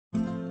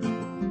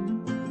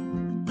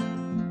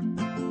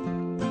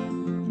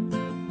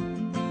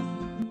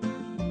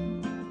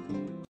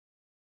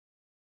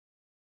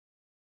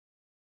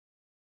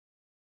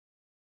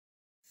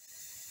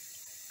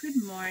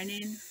Good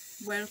morning.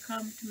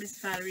 Welcome to Miss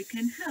Valrie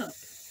Can Help.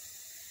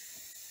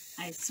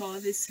 I saw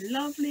this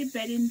lovely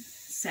bedding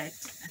set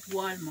at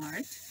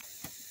Walmart.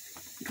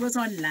 It was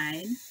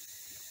online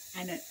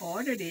and I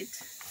ordered it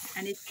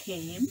and it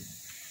came.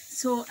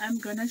 So I'm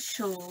gonna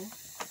show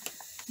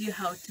you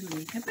how to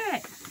make a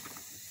bed.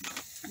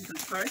 But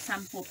first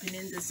I'm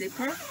opening the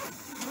zipper.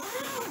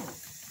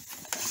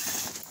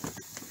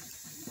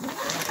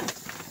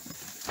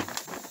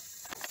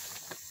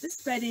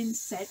 This bedding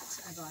set,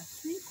 I got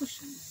 3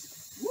 cushions.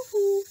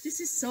 Woohoo! This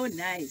is so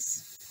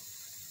nice.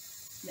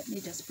 Let me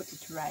just put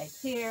it right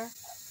here.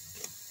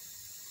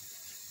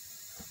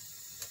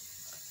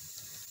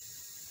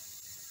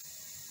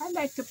 I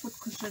like to put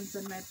cushions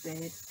on my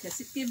bed because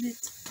it gives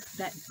it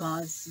that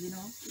buzz, you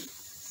know.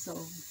 So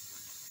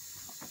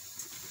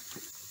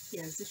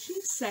here's the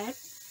sheet set.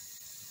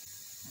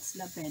 It's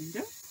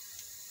lavender.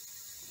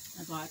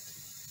 I got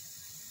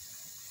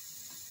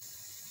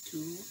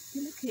 2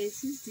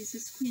 pillowcases. This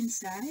is queen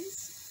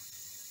size.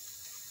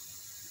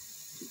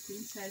 2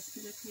 queen size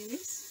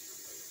pillowcase.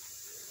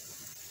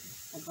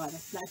 I got a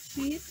flat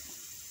sheet.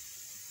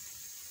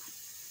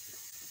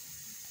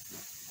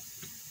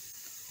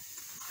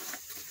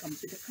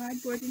 Comes with a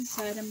cardboard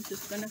inside. I'm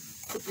just gonna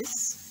put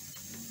this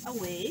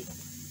away.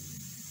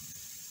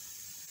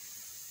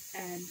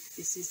 And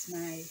this is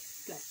my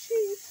flat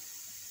sheet.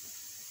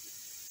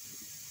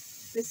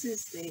 This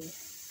is the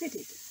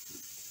fitted.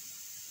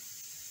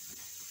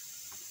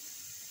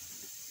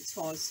 It's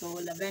also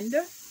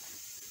lavender.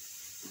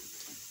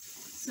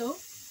 So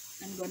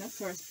I'm gonna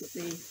first put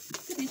the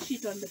fitted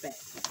sheet on the bed.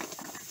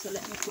 So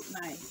let me put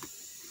my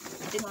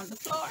thing on the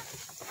floor.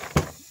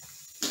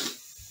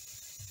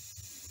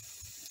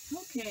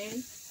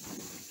 Okay,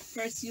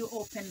 first you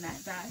open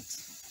like that.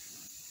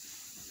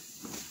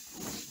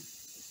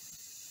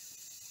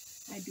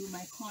 I do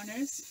my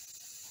corners.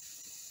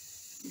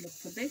 You look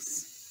for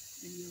this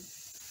and you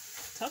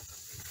tuck.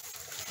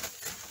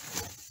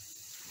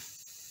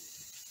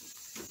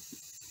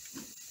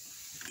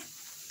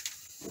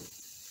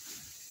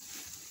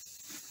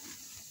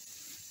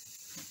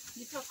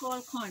 You tuck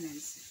all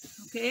corners,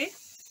 okay?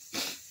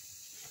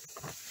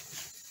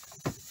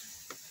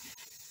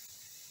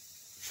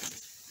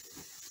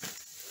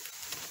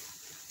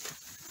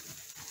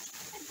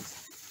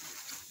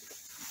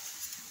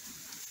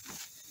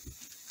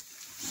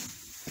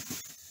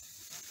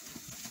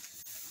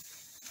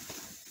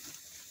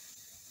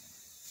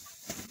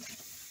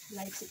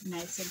 Likes it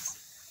nice and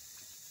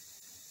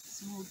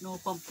smooth, no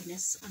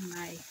bumpiness on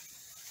my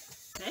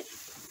bed.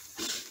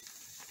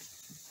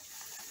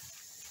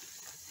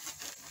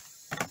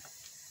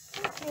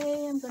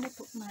 Okay, I'm gonna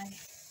put my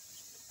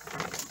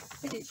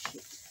fitted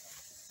sheet.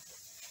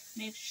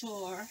 Make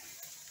sure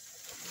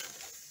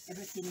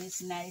everything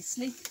is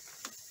nicely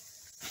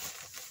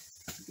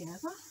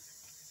together.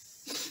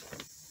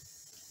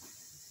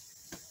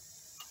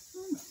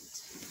 Alright.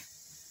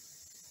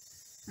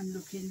 I'm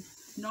looking,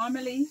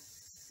 normally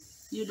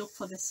you look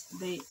for this,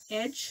 the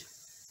edge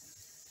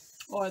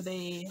or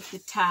the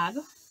tag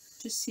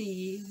to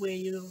see where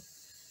you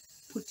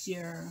put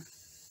your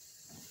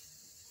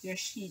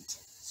sheet.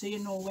 So you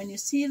know when you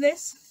see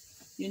this,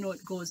 you know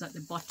it goes at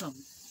the bottom,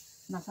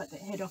 not at the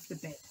head of the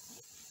bed.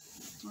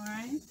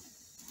 Alright.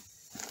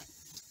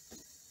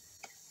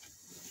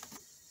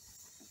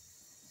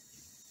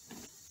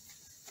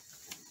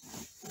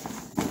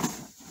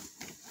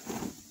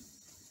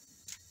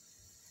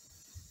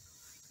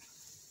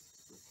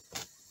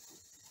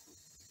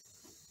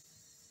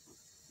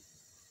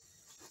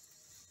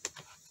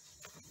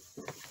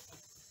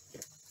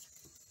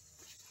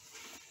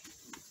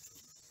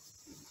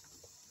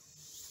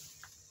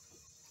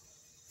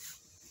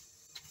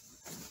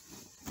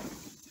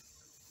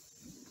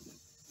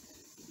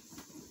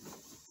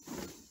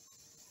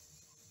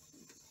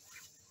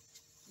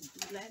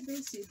 Like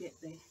this, you get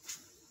there.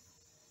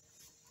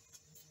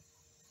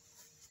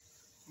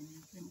 And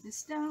you bring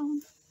this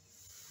down.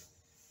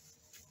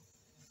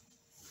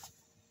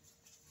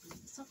 Bring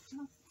this up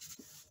top.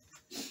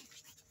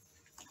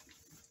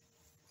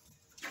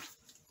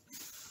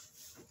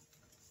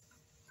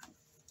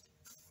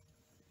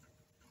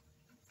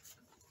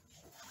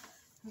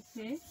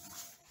 Okay,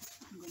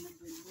 I'm gonna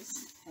bring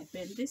this, I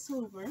bend this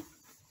over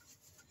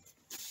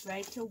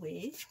right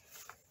away.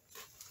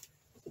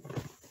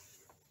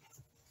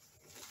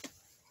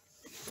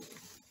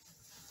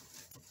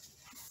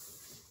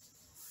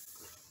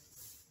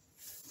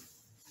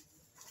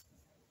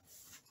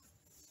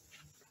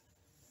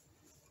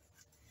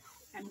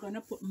 I'm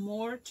gonna put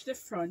more to the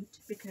front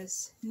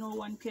because no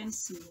one can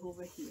see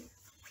over here.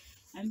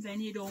 And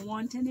then you don't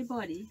want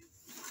anybody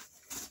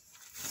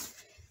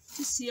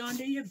to see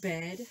under your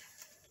bed.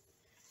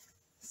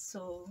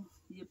 So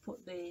you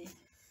put the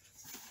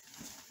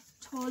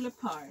taller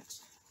part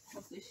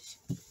of the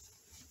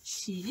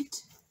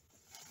sheet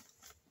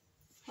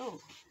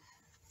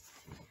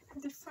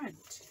at the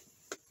front.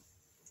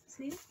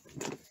 See?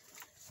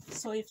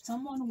 So if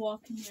someone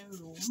walks in your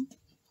room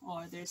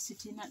or they're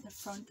sitting at the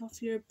front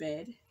of your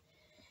bed,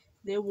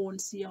 they won't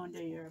see under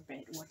your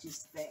bed what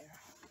is there.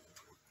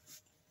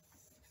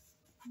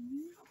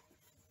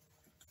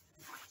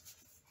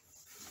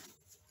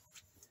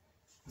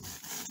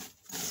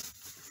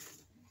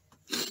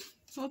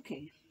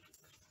 Okay,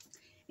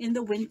 in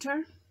the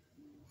winter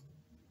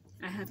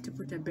I have to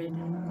put a bed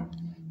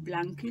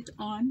blanket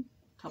on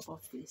top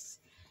of this.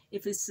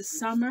 If it's the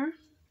summer,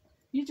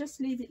 you just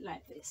leave it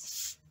like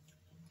this,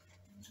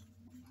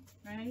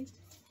 right?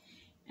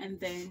 And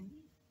then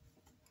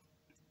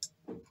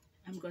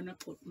I'm gonna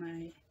put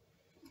my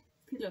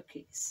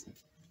pillowcase.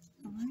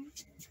 All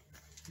right,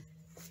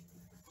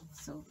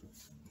 so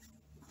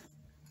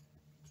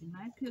in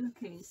my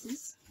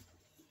pillowcases,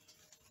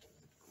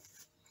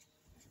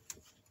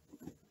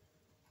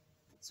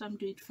 so I'm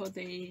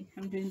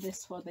doing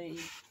this for the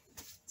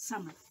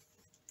summer.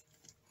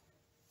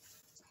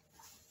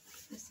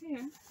 This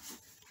here,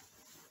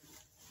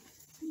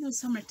 you know,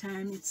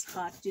 summertime, it's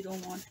hot. You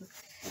don't want to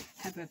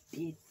have a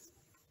big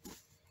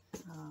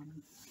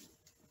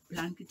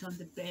blanket on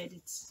the bed.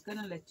 It's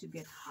gonna let you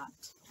get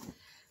hot.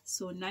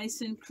 So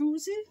nice and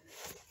cozy.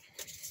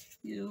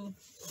 You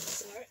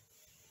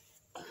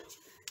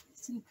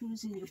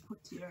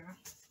put your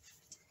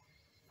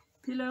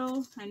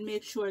pillow and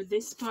make sure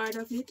this part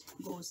of it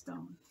goes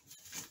down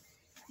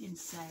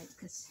inside,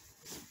 because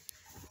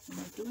when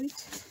you do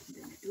it,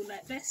 then you do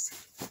like this.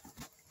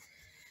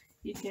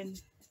 You can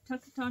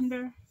tuck it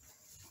under.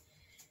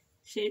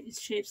 It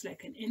shapes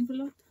like an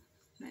envelope,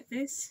 like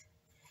this,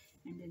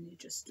 and then you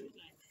just do it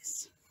like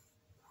this.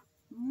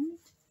 Right.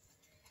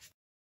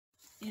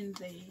 In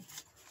the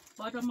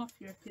bottom of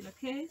your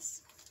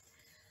pillowcase,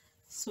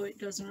 so it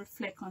doesn't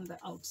reflect on the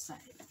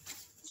outside.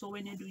 So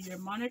when you do your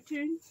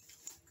monitoring,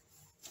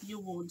 you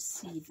won't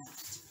see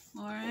that.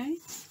 All right.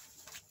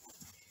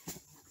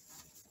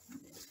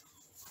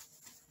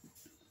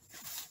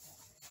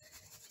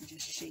 You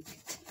just shake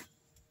it.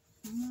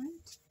 All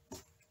right.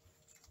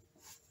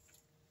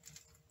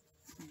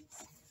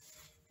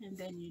 And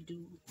then you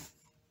do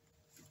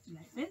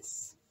like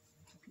this.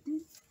 Look at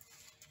it.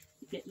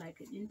 You get like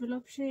an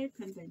envelope shape,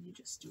 and then you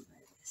just do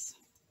like this.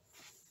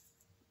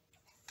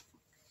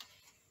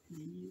 And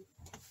then you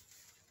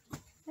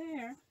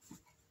there.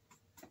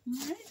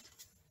 All right.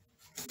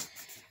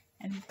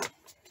 And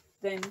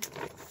then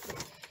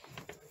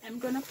I'm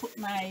gonna put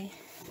my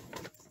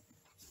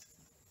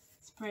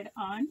spread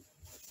on,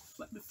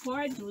 but before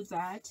I do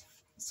that,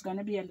 it's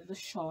gonna be a little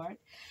short,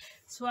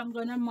 so I'm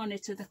gonna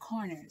monitor the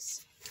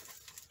corners.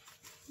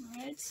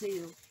 All right, so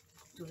you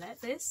do like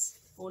this,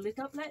 hold it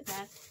up like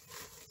that,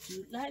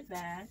 do it like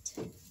that,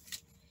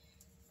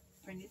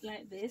 bring it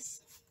like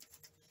this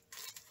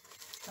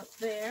up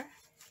there,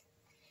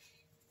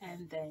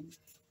 and then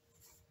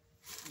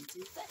you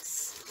do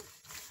this.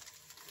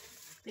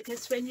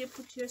 Because when you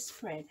put your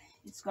spread,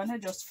 it's gonna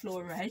just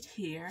flow right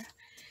here,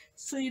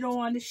 so you don't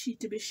want the sheet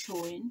to be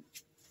showing.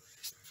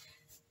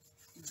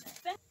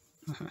 Like that.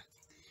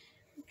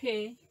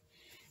 Okay,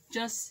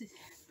 just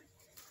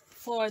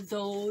for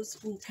those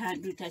who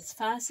can't do it as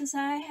fast as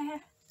I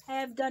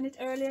have done it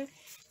earlier,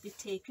 you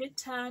take your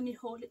time, you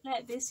hold it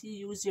like this,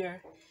 you use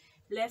your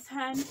left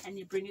hand and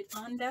you bring it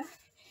under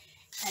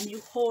and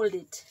you hold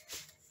it.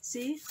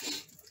 See,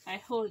 I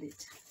hold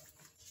it.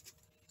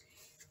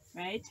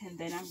 Right, and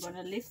then I'm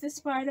gonna lift this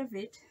part of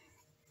it,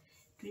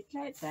 do it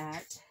like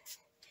that,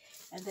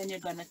 and then you're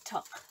gonna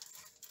tuck.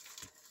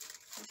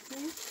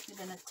 Okay, you're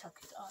gonna tuck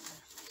it on.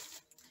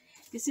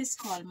 This is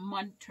called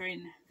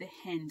monitoring the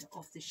end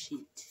of the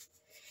sheet.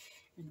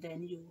 And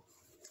then you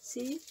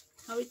see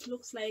how it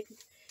looks like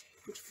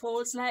it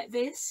folds like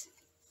this,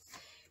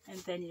 and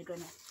then you're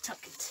gonna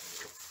tuck it.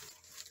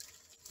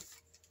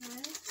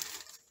 Right.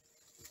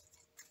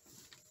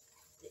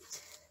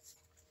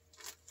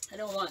 I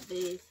don't want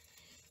the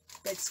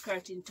bed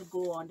skirting to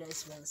go under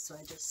as well, so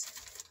I just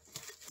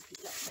keep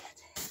it like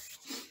that.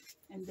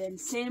 And then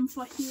same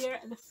for here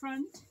at the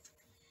front,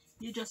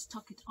 you just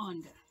tuck it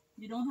under.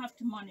 You don't have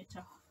to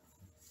monitor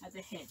at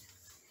the head.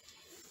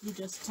 You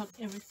just tuck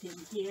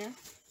everything here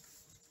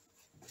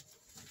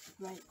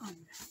right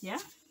under.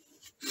 Yeah,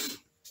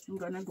 I'm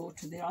gonna go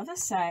to the other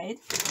side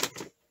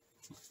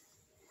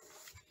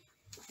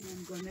and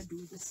I'm gonna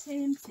do the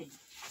same thing.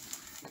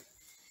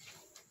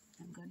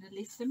 I'm gonna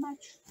lift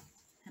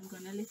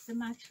the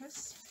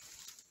mattress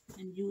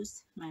and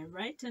use my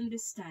right hand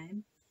this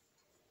time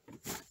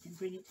and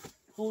bring it,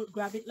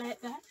 grab it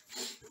like that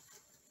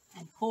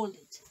and hold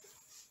it.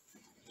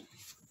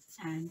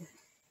 And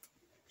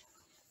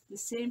the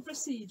same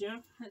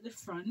procedure at the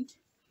front.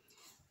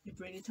 You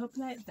bring it up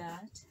like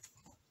that,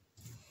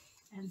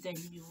 and then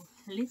you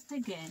lift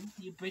again,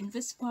 you bring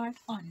this part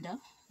under,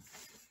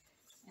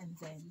 and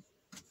then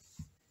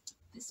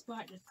this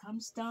part that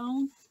comes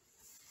down,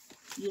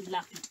 you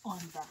lock it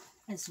under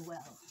as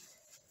well.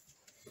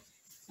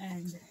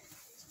 And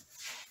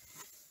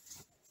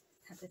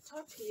at the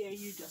top here,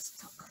 you just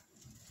tuck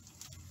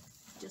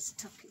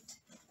it.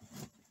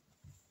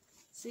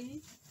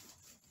 See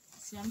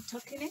I'm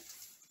tucking it?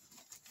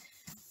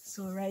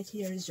 So right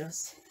here is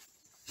just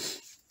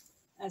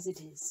as it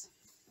is.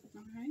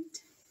 All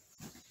right,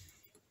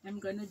 I'm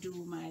gonna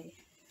do my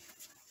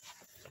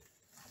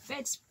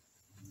bed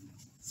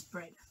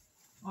spread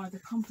or the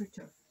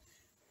comforter,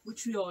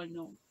 which we all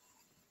know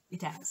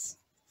it has.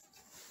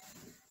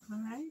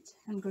 All right,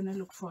 I'm gonna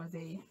look for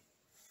the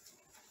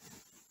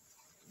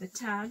the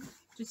tag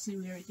to see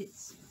where it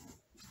is,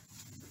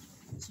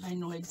 so I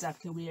know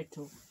exactly where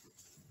to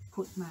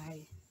put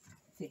my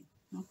thing.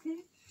 Okay,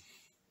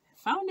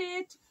 found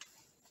it.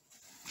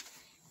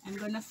 I'm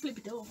gonna flip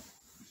it over.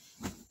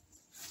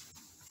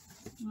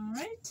 All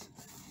right,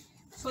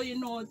 so you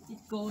know it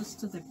goes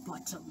to the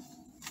bottom.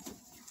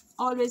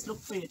 Always look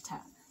for your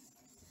tag.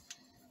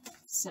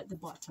 It's at the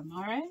bottom.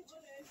 All right.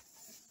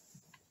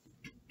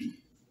 Okay.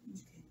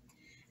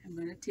 I'm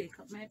gonna take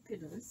up my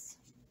pillows.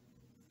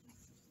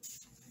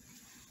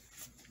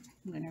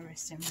 I'm gonna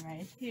rest them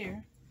right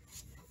here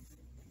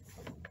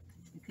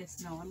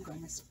because now I'm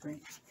gonna spread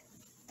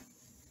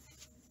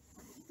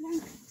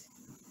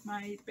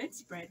my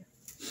bedspread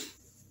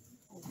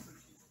over.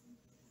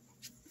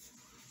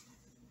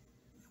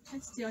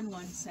 Let's stay on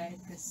one side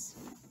because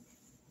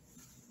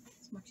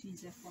it's much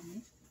easier for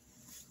me.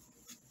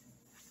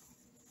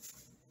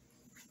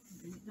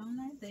 Bring it down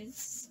like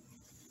this.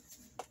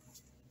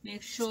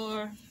 Make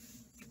sure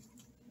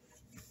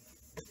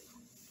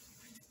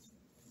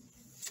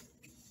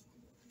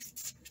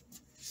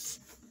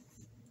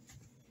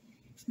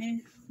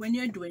when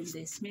you're doing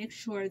this, make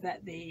sure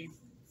that the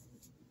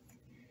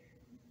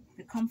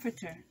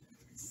comforter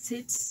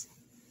sits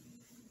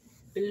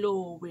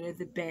below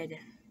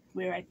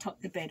where I tuck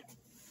the bed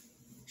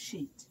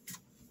sheet.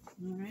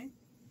 All right,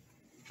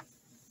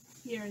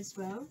 here as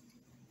well.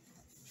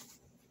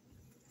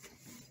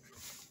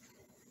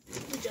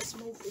 You just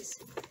move this.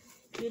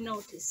 You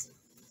notice,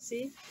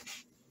 see?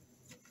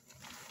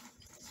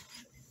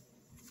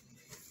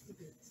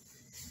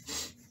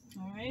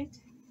 All right.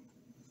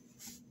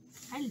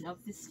 I love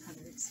this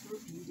color. It's so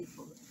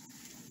beautiful.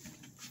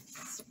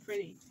 It's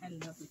pretty. I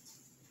love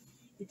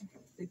it.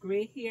 The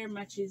gray here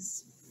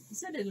matches.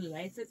 It's a little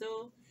lighter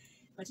though,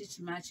 but it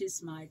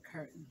matches my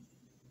curtain.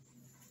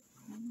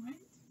 All right.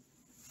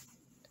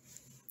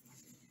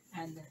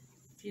 And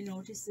if you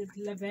notice, the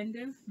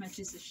lavender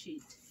matches the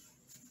sheet.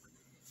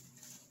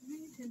 All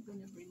right, I'm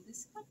going to bring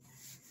this up.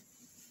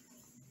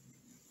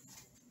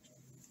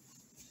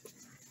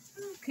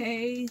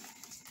 Okay.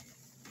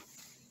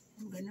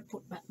 I'm going to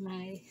put back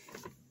my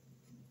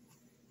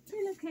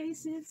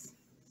pillowcases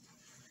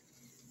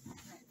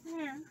right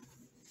there.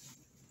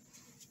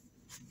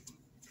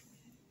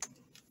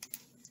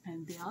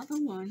 And the other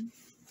one,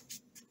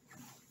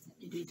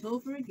 you do it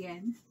over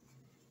again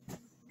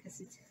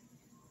because it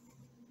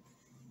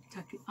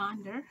tuck it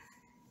under.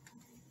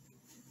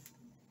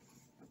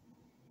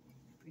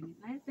 Bring it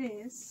like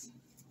this,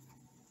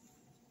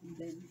 and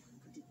then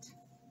put it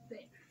there.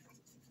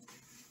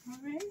 All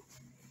right.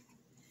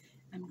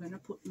 I'm gonna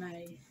put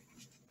my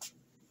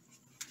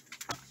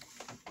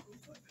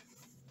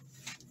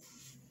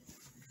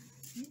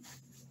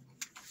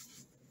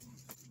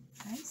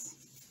nice.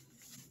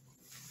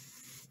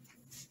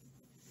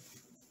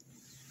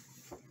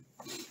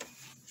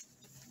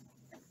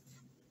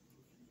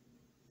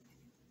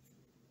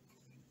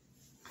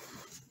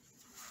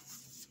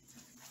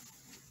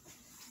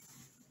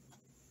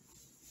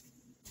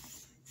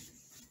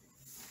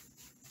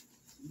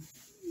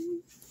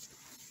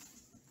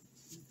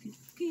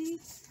 Okay.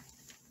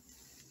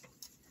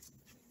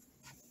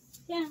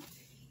 Yeah,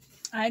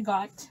 I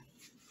got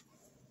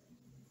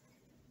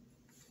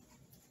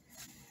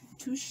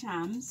 2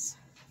 shams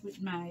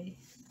with my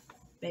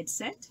bed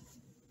set.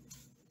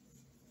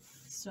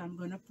 So I'm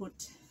going to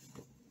put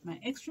my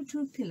extra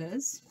 2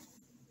 pillows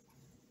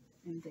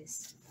in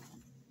this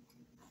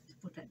to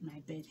put at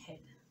my bed head.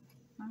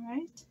 All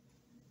right.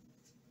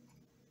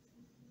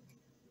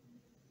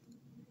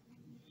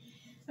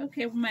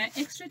 Okay, with my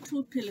extra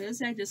 2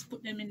 pillows, I just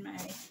put them in my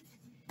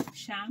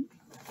sham.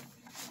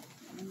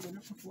 I'm going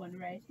to put one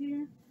right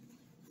here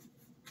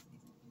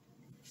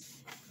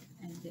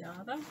and the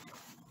other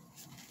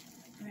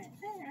right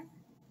there.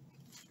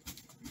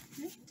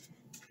 Right.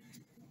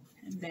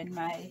 And then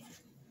my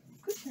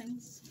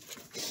cushions.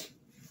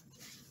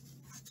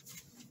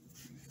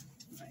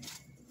 Right.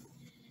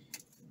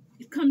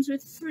 It comes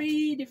with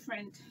 3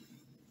 different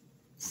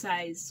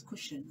size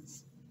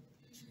cushions.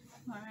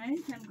 All right,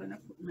 I'm going to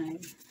put my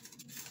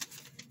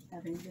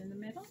lavender in the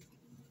middle.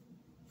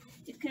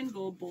 It can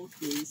go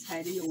both ways.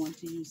 Either you want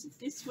to use it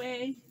this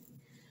way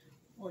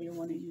or you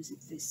want to use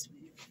it this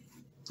way.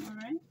 All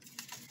right,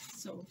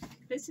 so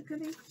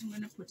basically I'm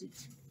going to put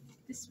it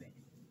this way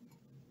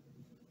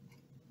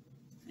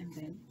and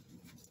then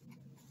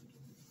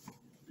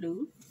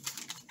blue.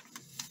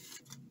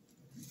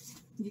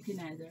 You can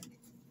either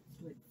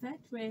do it that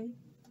way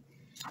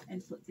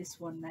and put this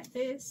one like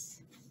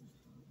this,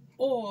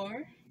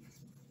 or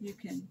you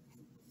can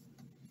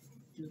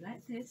do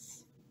like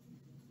this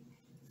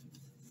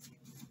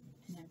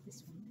and have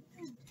this one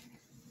like that.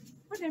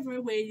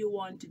 Whatever way you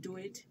want to do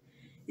it,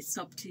 it's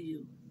up to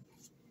you.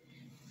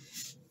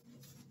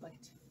 But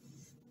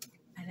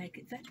I like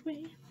it that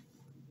way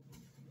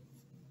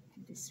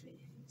and this way.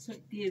 So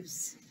it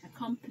gives a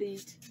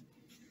complete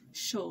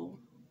show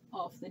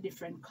of the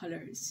different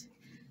colors.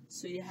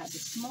 So you have the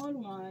small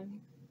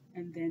one,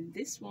 and then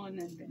this one,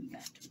 and then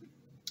that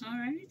one. All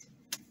right.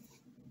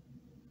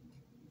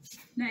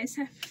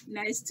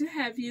 Nice to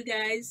have you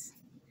guys.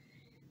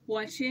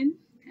 watching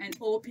and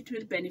hope it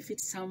will benefit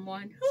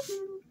someone.